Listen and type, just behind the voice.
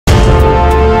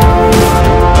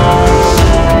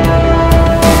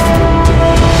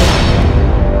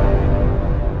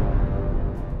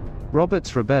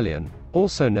Robert's Rebellion,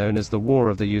 also known as the War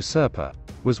of the Usurper,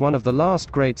 was one of the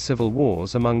last great civil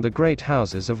wars among the great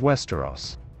houses of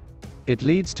Westeros. It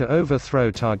leads to overthrow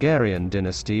Targaryen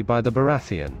dynasty by the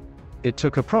Baratheon. It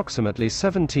took approximately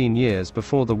 17 years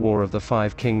before the War of the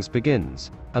Five Kings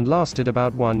begins, and lasted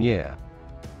about 1 year.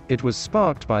 It was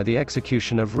sparked by the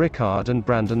execution of Rickard and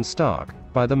Brandon Stark,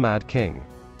 by the Mad King.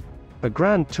 A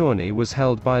grand tourney was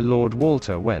held by Lord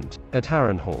Walter Went, at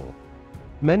Harrenhal.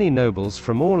 Many nobles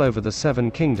from all over the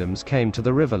Seven Kingdoms came to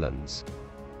the Riverlands.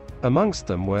 Amongst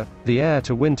them were, the heir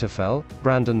to Winterfell,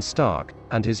 Brandon Stark,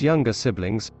 and his younger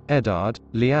siblings, Eddard,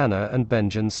 Lyanna and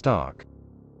Benjen Stark.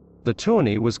 The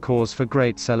tourney was cause for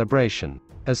great celebration,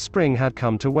 as spring had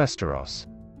come to Westeros.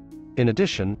 In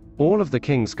addition, all of the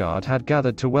Kingsguard had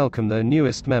gathered to welcome their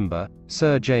newest member,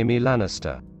 Sir Jaime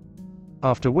Lannister.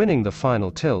 After winning the final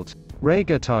tilt,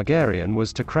 Rhaegar Targaryen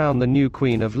was to crown the new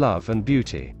Queen of Love and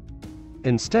Beauty.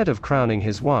 Instead of crowning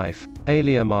his wife,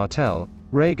 Aelia Martell,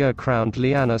 Rhaegar crowned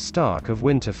Lyanna Stark of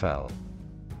Winterfell.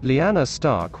 Lyanna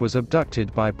Stark was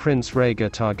abducted by Prince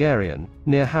Rhaegar Targaryen,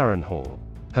 near Harrenhal.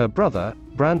 Her brother,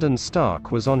 Brandon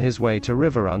Stark was on his way to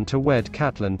Riverrun to wed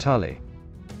Catelyn Tully.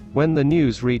 When the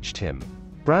news reached him,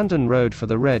 Brandon rode for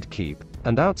the Red Keep,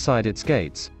 and outside its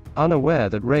gates, unaware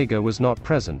that Rhaegar was not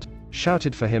present,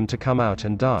 shouted for him to come out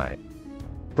and die.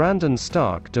 Brandon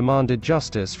Stark demanded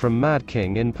justice from Mad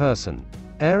King in person.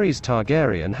 Aerys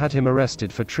Targaryen had him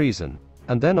arrested for treason,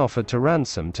 and then offered to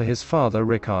ransom to his father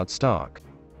Rickard Stark.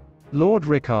 Lord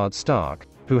Rickard Stark,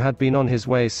 who had been on his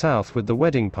way south with the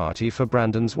wedding party for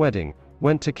Brandon's wedding,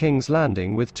 went to King's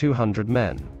Landing with 200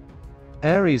 men.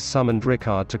 Aerys summoned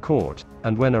Rickard to court,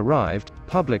 and when arrived,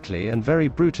 publicly and very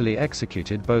brutally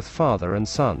executed both father and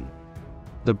son.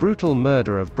 The brutal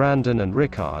murder of Brandon and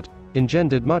Rickard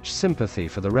engendered much sympathy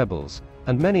for the rebels,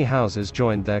 and many houses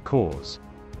joined their cause.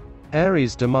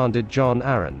 Aerys demanded Jon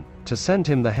Arryn to send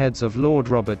him the heads of Lord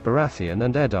Robert Baratheon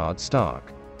and Eddard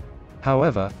Stark.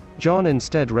 However, Jon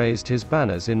instead raised his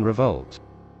banners in revolt.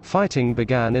 Fighting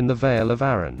began in the Vale of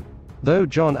Arryn. Though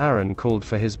Jon Arryn called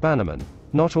for his bannermen,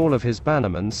 not all of his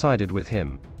bannermen sided with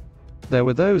him. There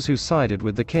were those who sided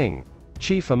with the king,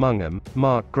 chief among them,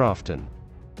 Mark Grafton.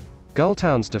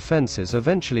 Gulltown's defenses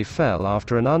eventually fell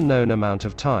after an unknown amount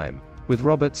of time, with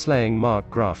Robert slaying Mark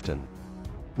Grafton.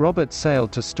 Robert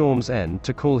sailed to Storm's End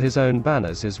to call his own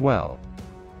banners as well.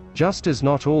 Just as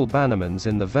not all bannermen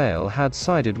in the Vale had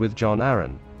sided with Jon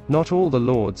Arryn, not all the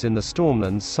lords in the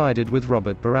Stormlands sided with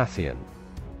Robert Baratheon.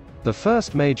 The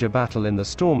first major battle in the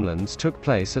Stormlands took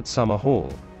place at Summer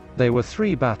Hall. There were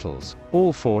 3 battles,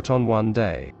 all fought on one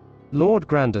day. Lord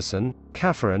Grandison,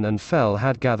 Catherine and Fell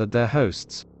had gathered their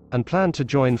hosts, and planned to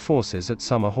join forces at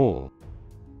Summer Hall.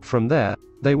 From there,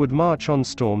 they would march on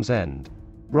Storm's End.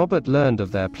 Robert learned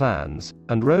of their plans,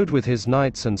 and rode with his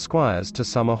knights and squires to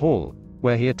Summer Hall,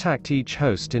 where he attacked each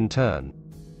host in turn.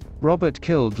 Robert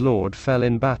killed Lord Fell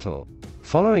in battle.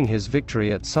 Following his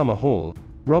victory at Summer Hall,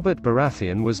 Robert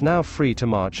Baratheon was now free to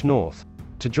march north,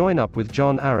 to join up with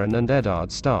Jon Arryn and Eddard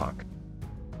Stark.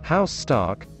 House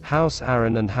Stark, House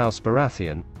Arryn and House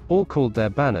Baratheon, all called their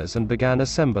banners and began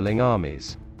assembling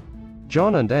armies.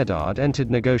 Jon and Eddard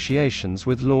entered negotiations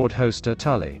with Lord Hoster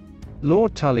Tully.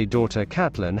 Lord Tully's daughter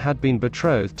Catelyn had been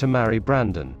betrothed to marry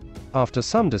Brandon. After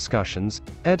some discussions,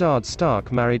 Eddard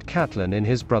Stark married Catelyn in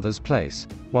his brother's place,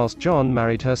 whilst Jon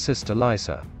married her sister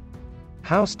Lysa.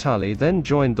 House Tully then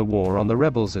joined the war on the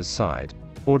rebels' side,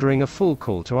 ordering a full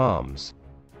call to arms.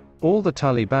 All the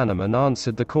Tully bannermen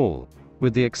answered the call,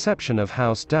 with the exception of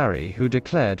House Darry who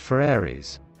declared for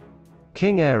Aerys.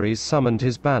 King Aerys summoned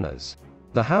his banners.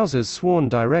 The houses sworn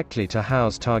directly to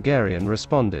House Targaryen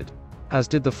responded, as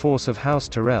did the force of House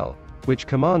Tyrell, which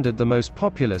commanded the most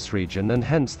populous region and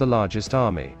hence the largest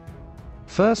army.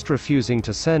 First refusing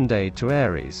to send aid to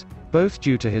Aerys, both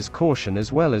due to his caution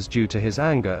as well as due to his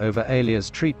anger over Aelia's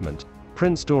treatment,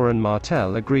 Prince Doran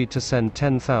Martell agreed to send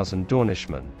 10,000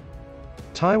 Dornishmen.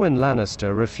 Tywin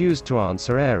Lannister refused to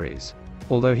answer Aerys,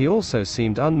 although he also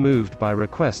seemed unmoved by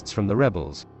requests from the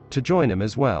rebels to join him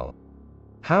as well.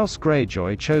 House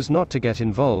Greyjoy chose not to get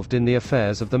involved in the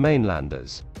affairs of the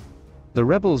mainlanders. The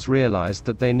rebels realized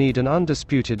that they need an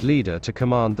undisputed leader to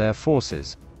command their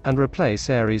forces, and replace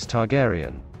Aerys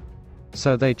Targaryen.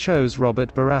 So they chose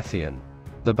Robert Baratheon.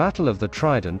 The Battle of the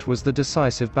Trident was the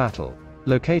decisive battle,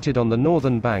 located on the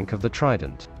northern bank of the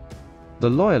Trident. The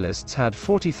Loyalists had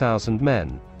 40,000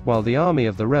 men, while the army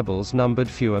of the rebels numbered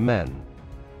fewer men.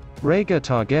 Rhaegar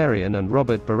Targaryen and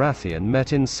Robert Baratheon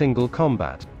met in single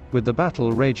combat, with the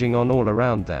battle raging on all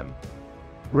around them.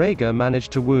 Rhaegar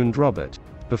managed to wound Robert,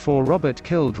 before Robert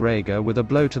killed Rhaegar with a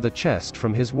blow to the chest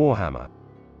from his warhammer.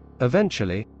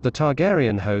 Eventually, the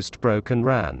Targaryen host broke and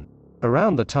ran.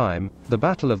 Around the time the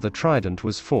Battle of the Trident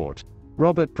was fought,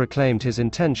 Robert proclaimed his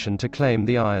intention to claim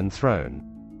the Iron Throne.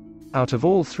 Out of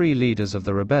all three leaders of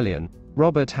the rebellion,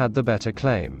 Robert had the better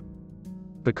claim.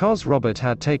 Because Robert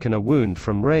had taken a wound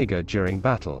from Rhaegar during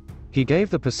battle, he gave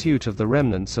the pursuit of the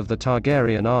remnants of the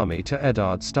Targaryen army to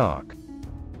Eddard Stark.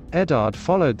 Eddard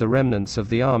followed the remnants of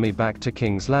the army back to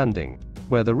King's Landing,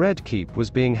 where the Red Keep was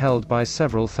being held by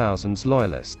several thousand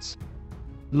loyalists.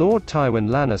 Lord Tywin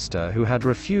Lannister, who had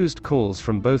refused calls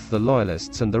from both the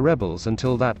loyalists and the rebels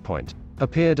until that point,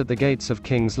 appeared at the gates of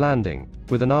King's Landing,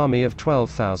 with an army of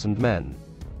 12,000 men.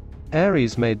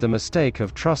 Aerys made the mistake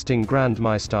of trusting Grand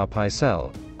Maester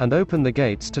Pycelle, and opened the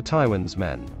gates to Tywin's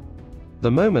men.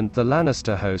 The moment the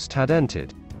Lannister host had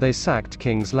entered, they sacked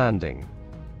King's Landing.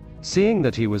 Seeing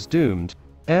that he was doomed,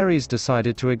 Aerys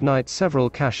decided to ignite several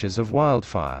caches of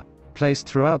wildfire, placed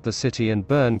throughout the city, and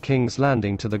burn King's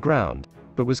Landing to the ground,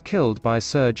 but was killed by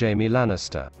Sir Jaime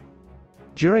Lannister.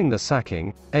 During the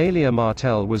sacking, Aelia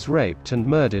Martell was raped and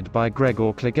murdered by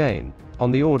Gregor Clegane,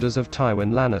 on the orders of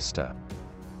Tywin Lannister.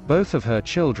 Both of her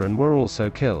children were also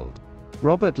killed.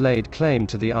 Robert laid claim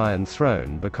to the Iron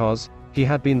Throne because he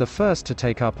had been the first to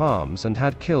take up arms and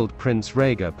had killed Prince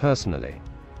Rhaegar personally.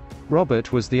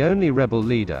 Robert was the only rebel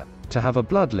leader to have a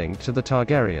blood link to the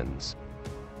Targaryens.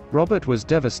 Robert was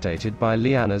devastated by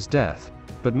Lyanna's death,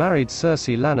 but married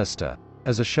Cersei Lannister,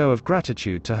 as a show of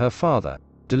gratitude to her father,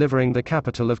 delivering the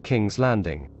capital of King's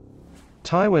Landing.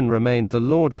 Tywin remained the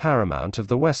Lord Paramount of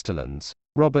the Westerlands.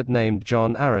 Robert named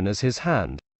Jon Arryn as his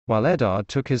hand, while Eddard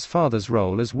took his father's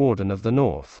role as Warden of the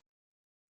North.